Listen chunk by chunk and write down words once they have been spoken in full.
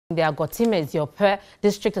The Agotime Ziope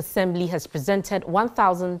District Assembly has presented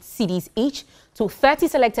 1,000 cedis each to 30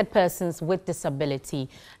 selected persons with disability.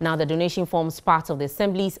 Now, the donation forms part of the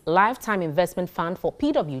Assembly's Lifetime Investment Fund for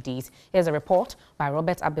PWDs. Here's a report by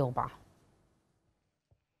Robert Abilba.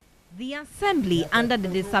 The Assembly, under the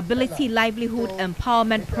Disability Livelihood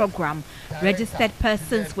Empowerment Program, registered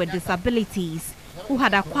persons with disabilities who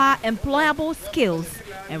had acquired employable skills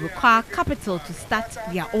and require capital to start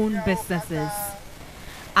their own businesses.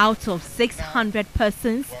 Out of 600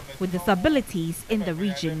 persons with disabilities in the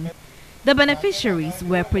region, the beneficiaries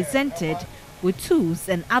were presented with tools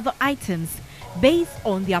and other items based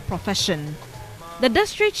on their profession. The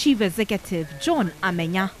District Chief Executive, John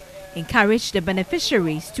Amenya, encouraged the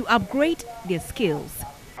beneficiaries to upgrade their skills.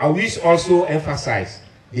 I wish also emphasize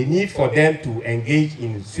the need for them to engage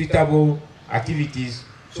in suitable activities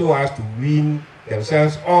so as to wean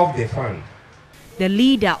themselves off the fund. The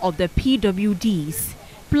leader of the PWDs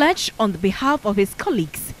pledged on behalf of his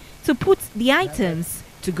colleagues to put the items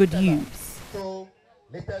to good use.